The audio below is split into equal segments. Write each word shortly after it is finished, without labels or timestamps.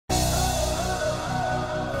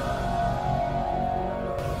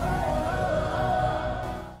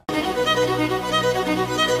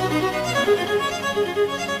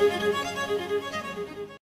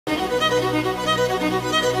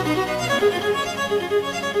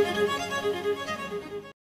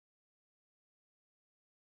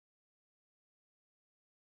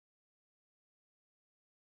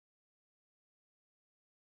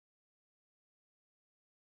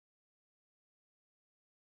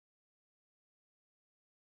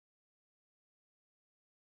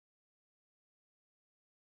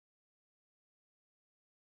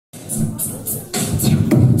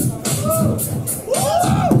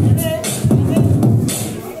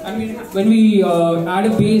when we add a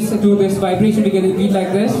bass to this vibration, we get a beat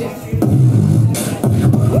like this.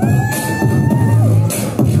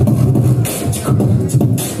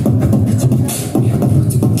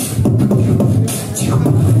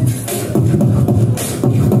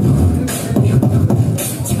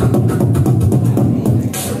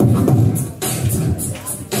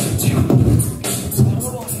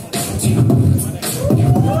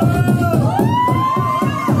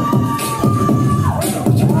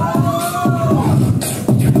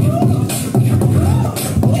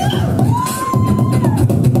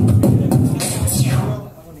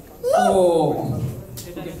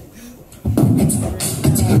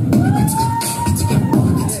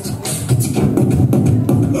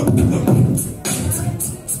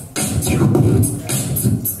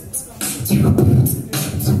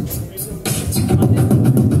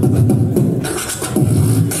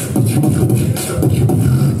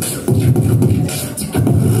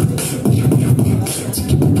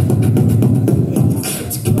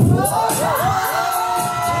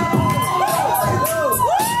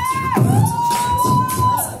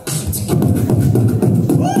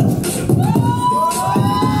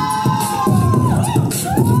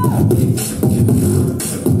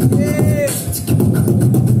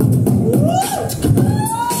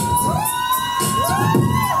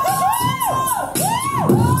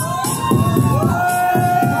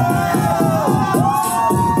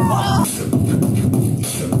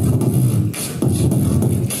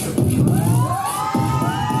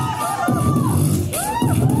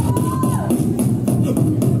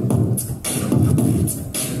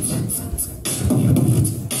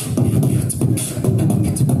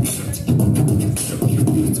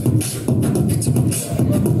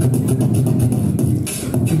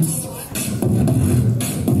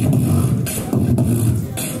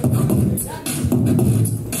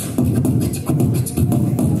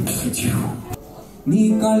 నీ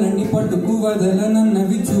కాళ్ళని పట్టుకు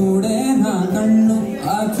వదలనన్నవి చూడే నా కన్ను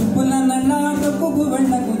ఆ చూపుల నల్లాటకు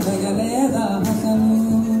వెళ్ళకు తగలేదా అసలు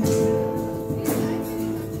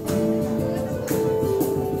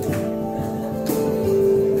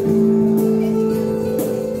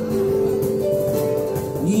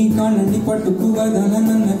నీ కాళ్ళని పట్టుకు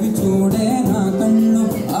వదలనన్నవి చూడే నా కన్ను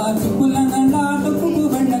ఆ చూపుల నల్లాటకు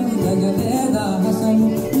వెళ్ళకు తగలేదా అసలు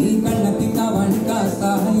నీ కళ్ళకి కావాలి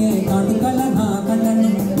కాస్తాయే కాటుకల నా కళ్ళను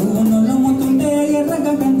నువ్వు నొలుముతుంటే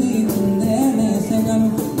ఎర్రగా కందిస్తుందే నేసగను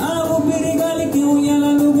నా ఊపిరి గాలికి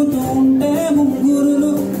ఉయ్యాలలుగుతూ ఉంటే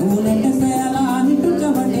ముంగురులు నువ్వు నెట్టసేయాలా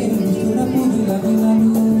నిట్టుచబడే సురపుజుల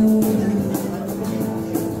వినలు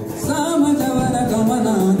సామజవర గమన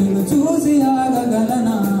నిన్ను చూసి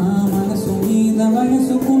ఆగగలనా మనసు మీద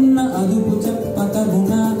వయసుకున్న అదుపు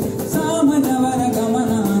చెప్పతగుణ సామజవర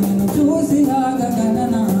గమన నిన్ను చూసి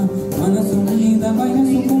ఆగగలనా మనసు మీద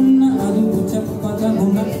వయసుకున్న అదుపు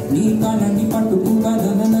చెప్పతగుణ నీ కాళ్ళని పట్టుకు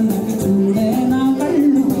వదలనన్నవి చూడే నా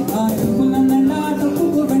కళ్ళు ఆ చూపుల నల్లాటకు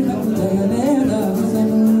వెళ్ళకు జయలేదా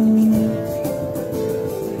అసలు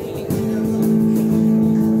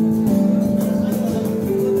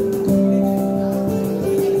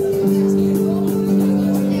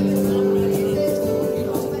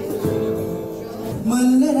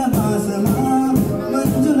మల్లెల మాసమా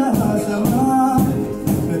మంజుల హాసమా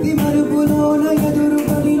ప్రతి మరుపులోన ఎదురు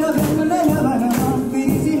పడిన వెన్నెల వనమా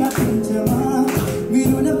విరిసిన పంచమా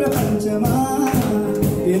విరుల ప్రపంచమా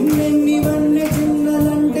ఎన్నెన్ని వన్నె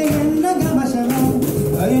చిన్నలంటే ఎన్నగ వశమా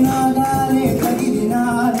అయినాగాలే తగిలినా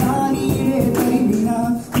నీడే తరిమినా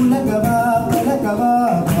పులకవా పలకవా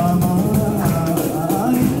భామా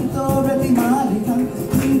ఎంతో ప్రతిమాలిక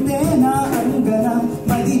ఇంతే నా అంగన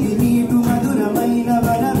మదివి నీటు మధురమైన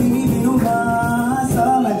వన వినుగా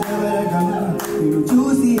సామజవర గమన నిన్ను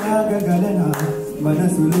చూసి ఆగగలనా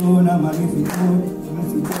మనసులోన మనసు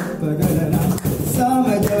చెప్పగలనా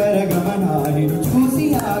సామజవర గమన నిన్ను చూసి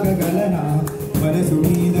ఆగగలనా మనసు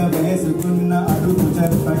మీద వయసుకున్న అడుగు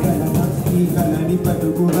చెప్పగలనా ఈ కలని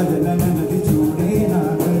పట్టుకు వదలనన్నది చూడే నా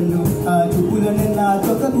కళ్ళు ఆ చూపులను నా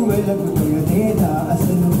చొక్కకు వెళ్ళకు తొలదేదా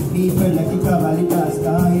అసలు నీ కళ్ళకి కావాలి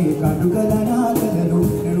కాస్తాయే కాటుకల నా కలలు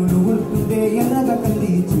నేను నువ్వుంటే ఎర్రగా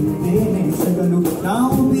కల్లి చూడే నేసగలు నా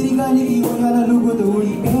ఊపిరి గాలికి ఉయ్యాలలుగుతూ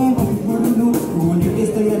ఉంటే ముంగుడులు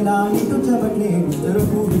ఊలిటిస్తే ఎలా నీటు చెప్పట్లేదు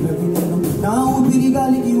చెరుకుడుల వినలు నా ఊపిరి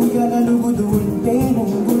గాలికి ఉయ్యాలలుగుతూ ఉంటే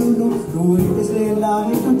ముంగుడులు ఊలిటిస్తే ఎలా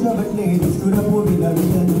నీటు చెప్పట్లేదు సురపుడిల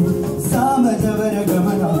వినలు సామజవర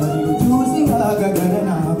గమన చూసి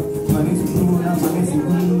ఆగగలనా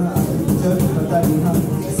మనసుకున్న చెప్పతగుణ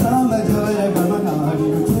సామజవర గమన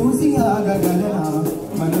చూసి ఆగగలనా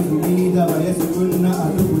మనసు మీద వయసుకున్న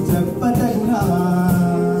అడుగు చెప్పతగుణ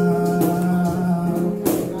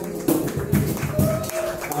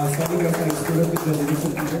ఆ సరిగా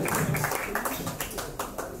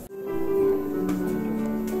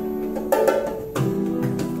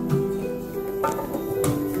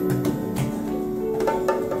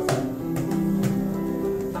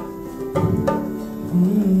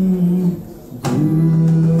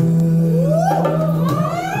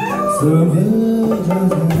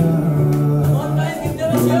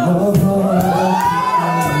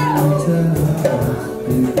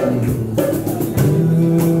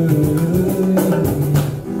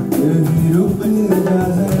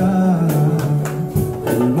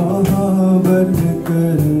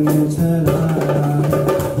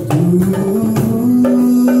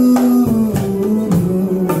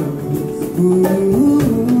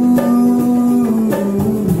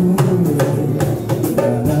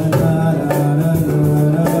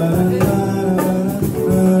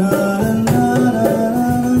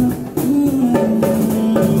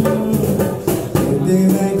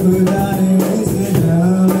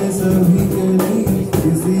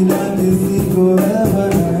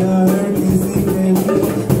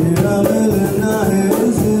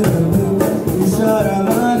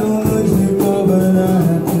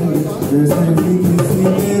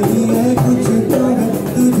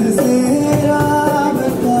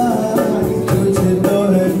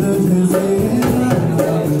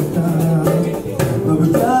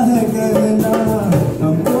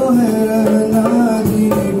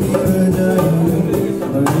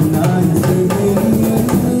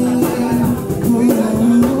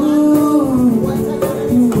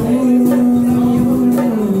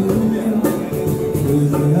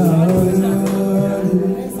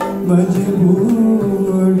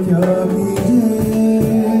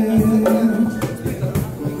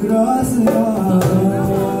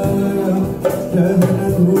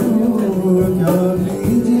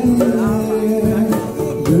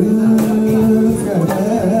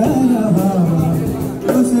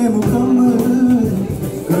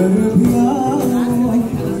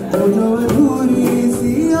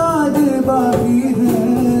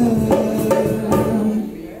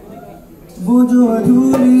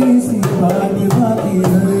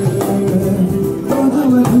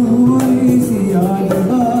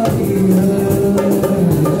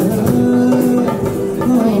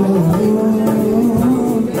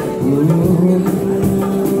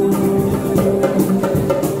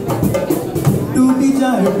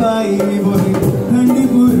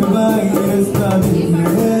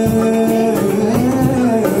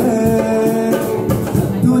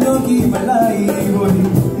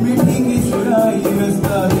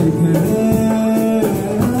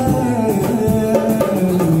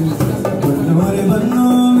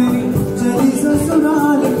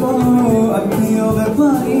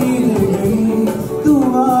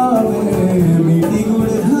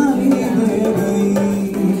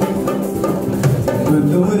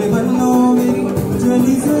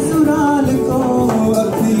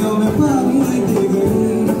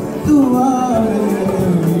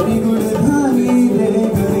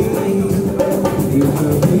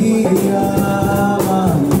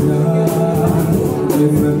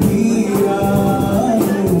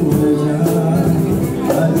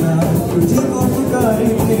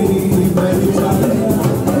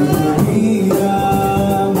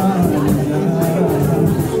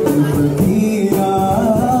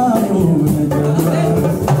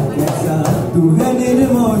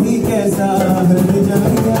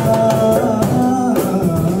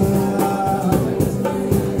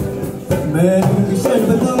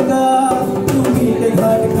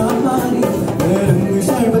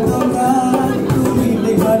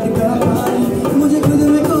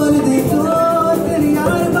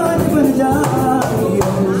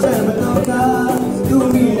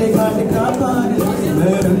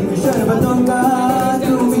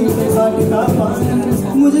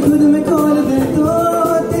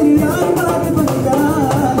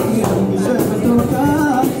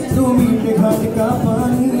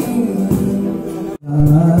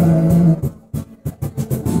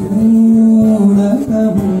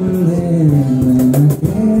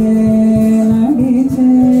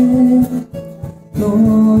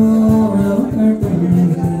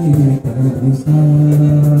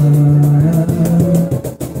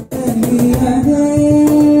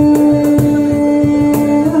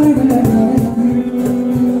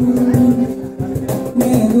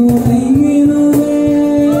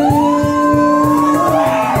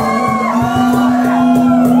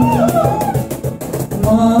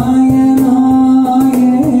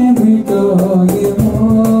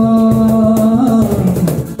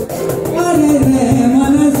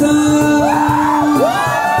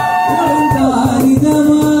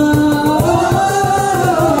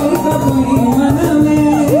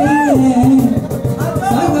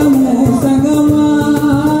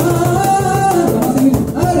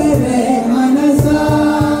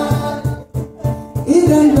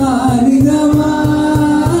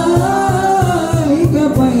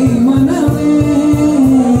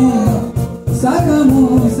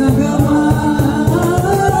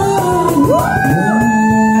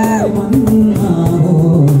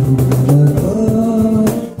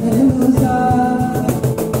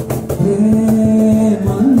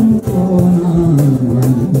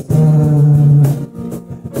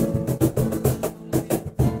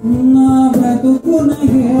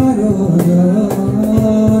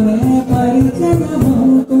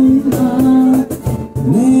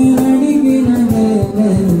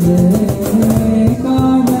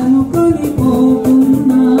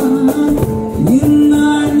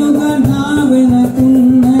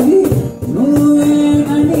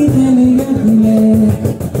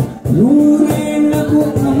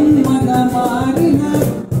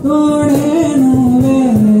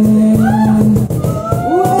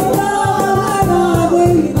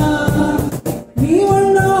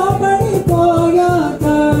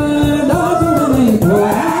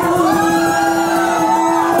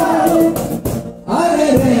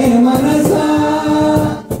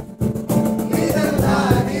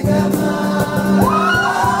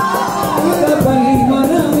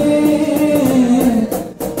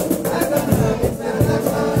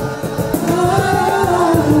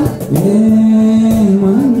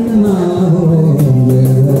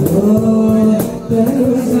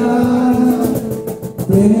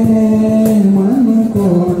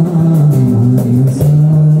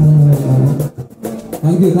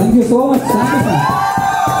Thank you so much. Thank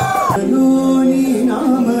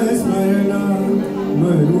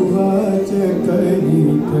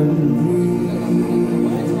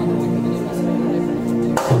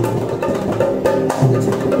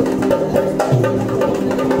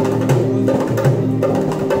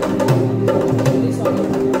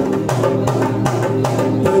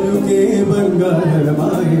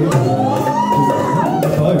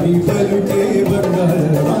you, sir.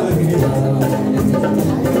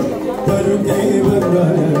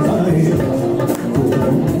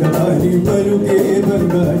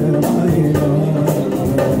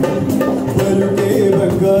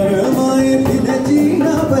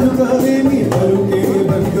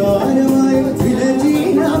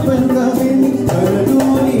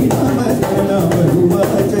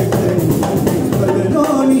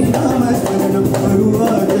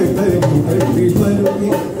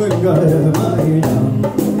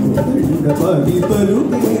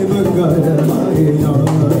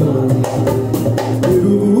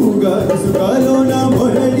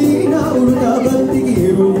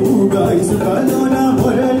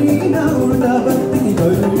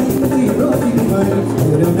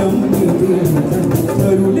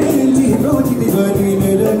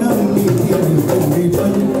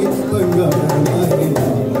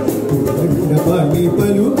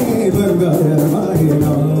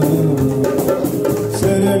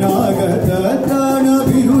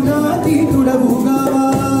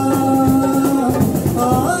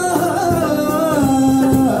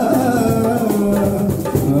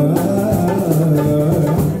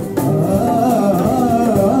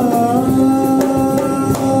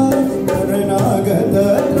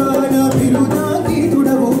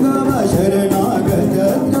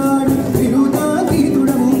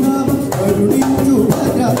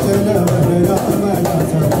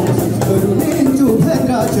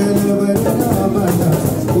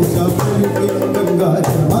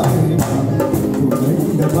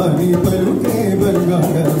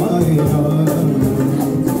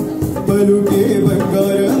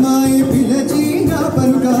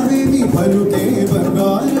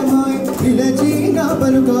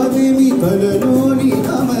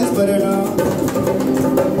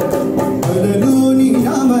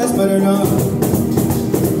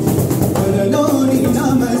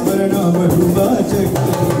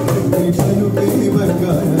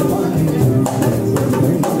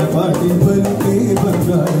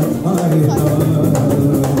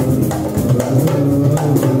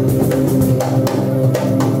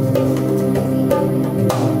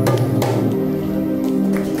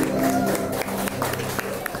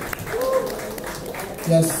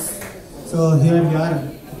 Yes, so here we are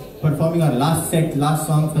performing our last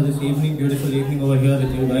song for this evening, beautiful evening over here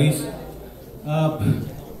with you guys.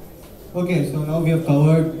 Okay, so now we have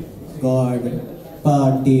covered God,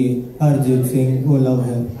 Party, Arjit Singh, who love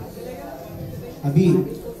him. Abhi,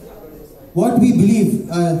 what we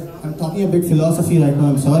believe, I'm talking a bit philosophy right now,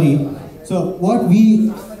 I'm sorry. So what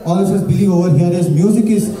we also believe over here is music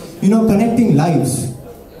is, connecting lives.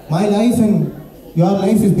 My life and your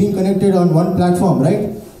life is being connected on one platform, right?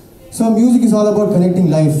 So music is all about connecting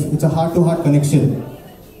life. It's a heart-to-heart connection.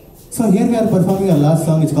 So here we are performing our last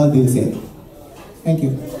song. It's called Dil Se. Thank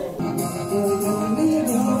you.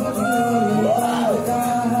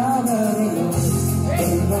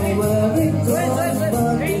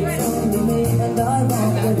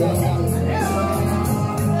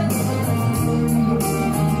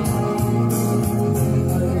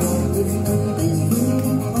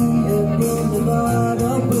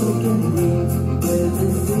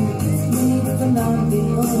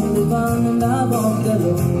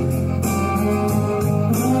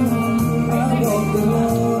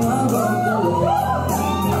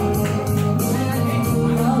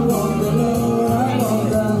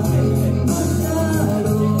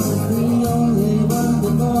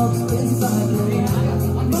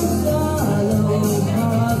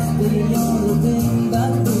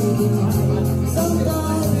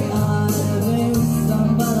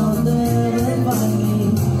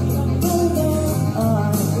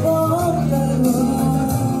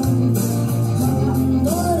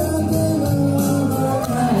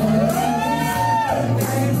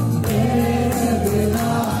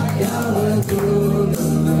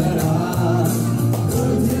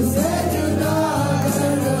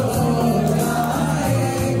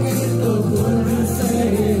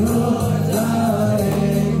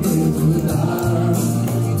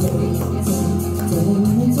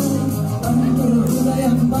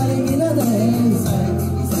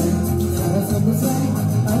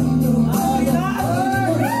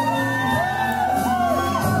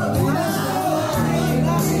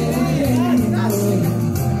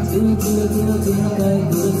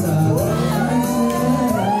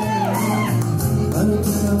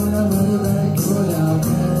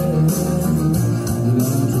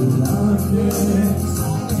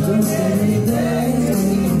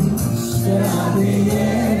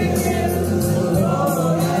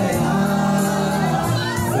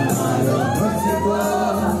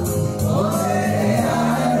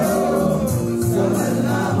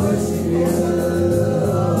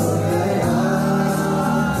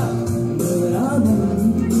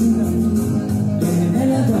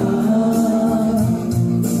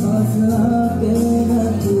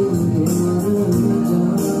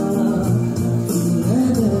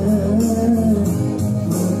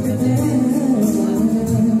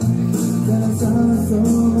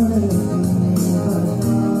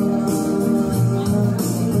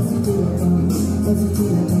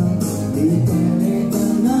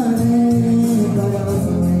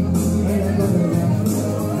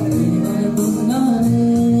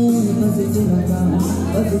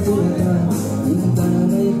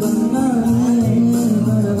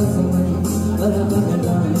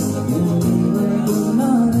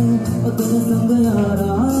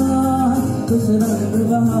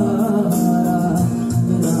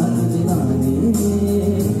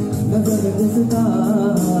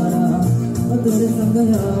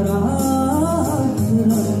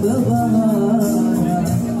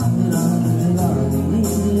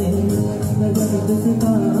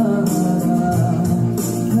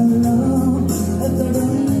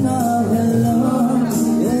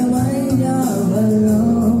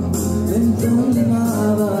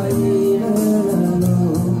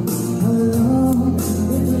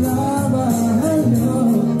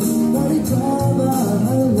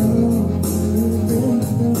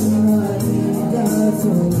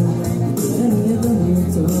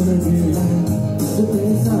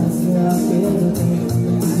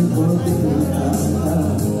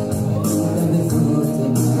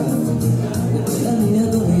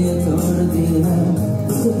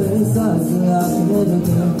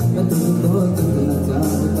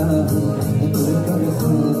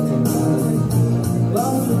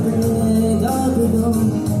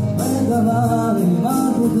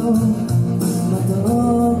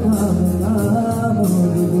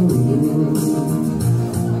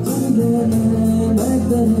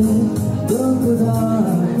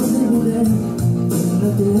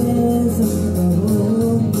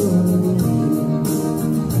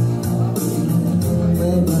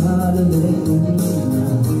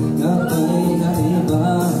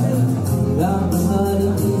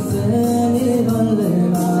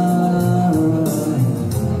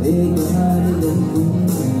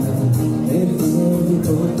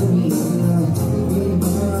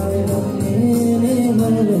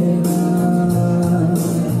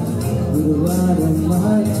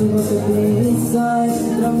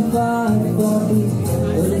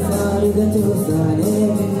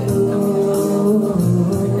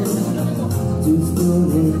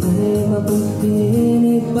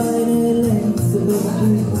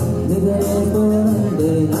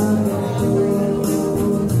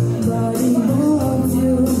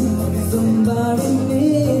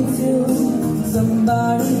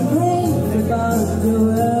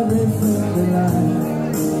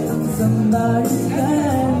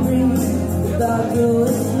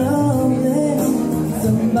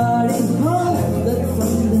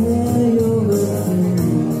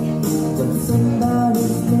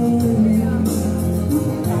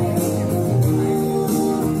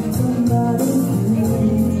 Somebody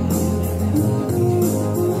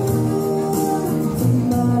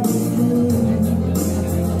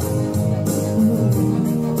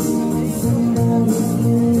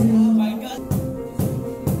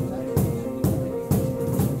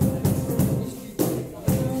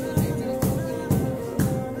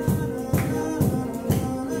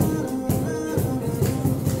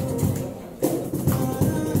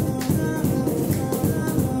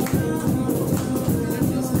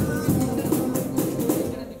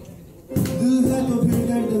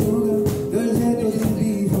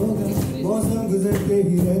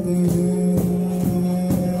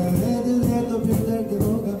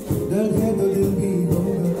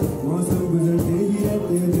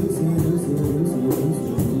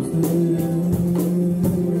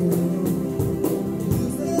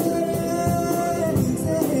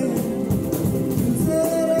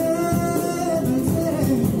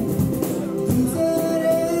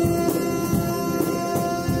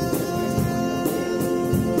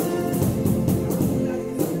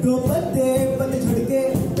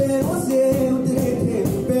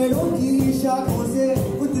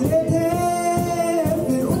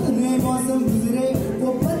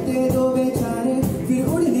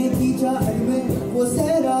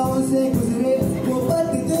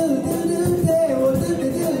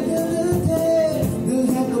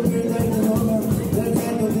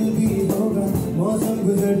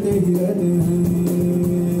गुजरते ही रहते हैं,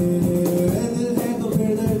 दिल है तो फिर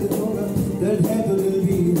दर्द होगा, दर्द है तो दिल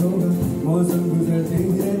भी होगा, मौसम गुजरते ही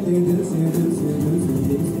रहते, दिल से दिल से दिल से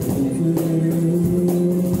दिल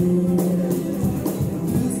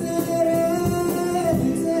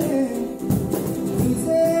से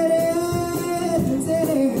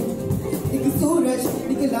सूरज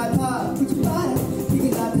निकला था, कुछ बार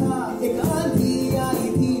निकला था, एक आंधी आई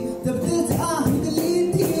थी जब दिल से आह निकली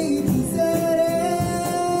थी, दिल से रे,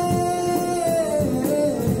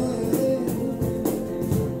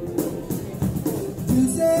 दिल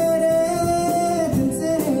से रे, दिल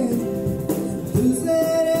से रे, दिल से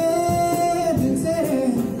रे, दिल से रे, दिल से रे,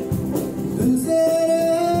 दिल से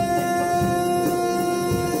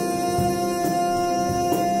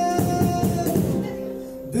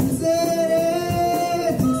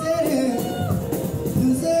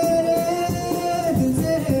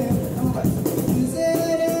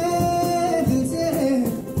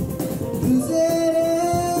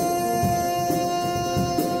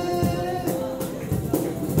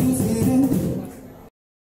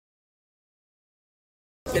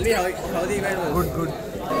Tell me how the event was. Good. It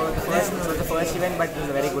was the first event, but it was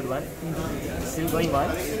a very good one. Still going on.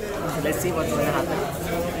 So let's see what's going to happen.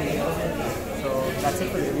 So that's it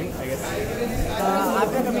for the evening, I guess.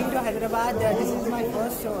 After coming to Hyderabad, this is my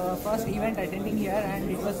first event attending here, and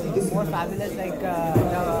it was more fabulous. Like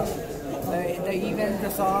the event, the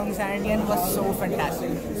songs, and again was so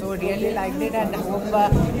fantastic. So really liked it, and hope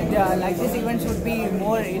like this event should be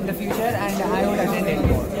more in the future, and I would attend it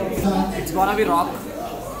more. It's gonna be rock.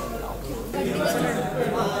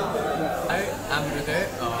 Hi, I'm Hriday.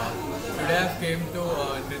 Today I came to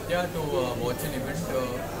Nritya to watch an event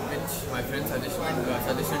which my friend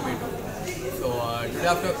suggested me to. So today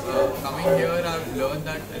after coming here, I've learned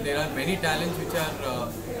that there are many talents which are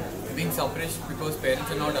being suppressed because parents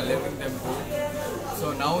are not allowing them to.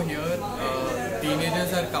 So now here,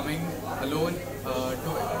 teenagers are coming alone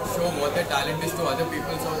to show what their talent is to other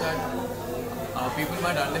people, so that people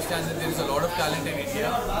might understand that there is a lot of talent in India,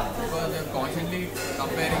 because they are constantly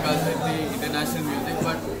comparing us with the international music.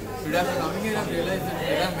 But today after coming here, I have realized that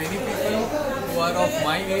there are many people who are of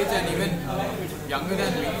my age and even younger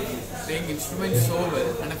than me playing instruments so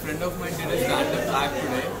well. And a friend of mine did a stand-up act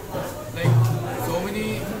today. Like, so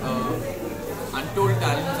many untold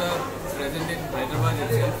talents are present in Hyderabad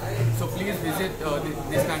itself. So please visit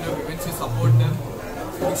this kind of events to support them,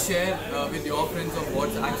 to share with your friends of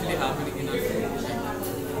what's actually happening in our country.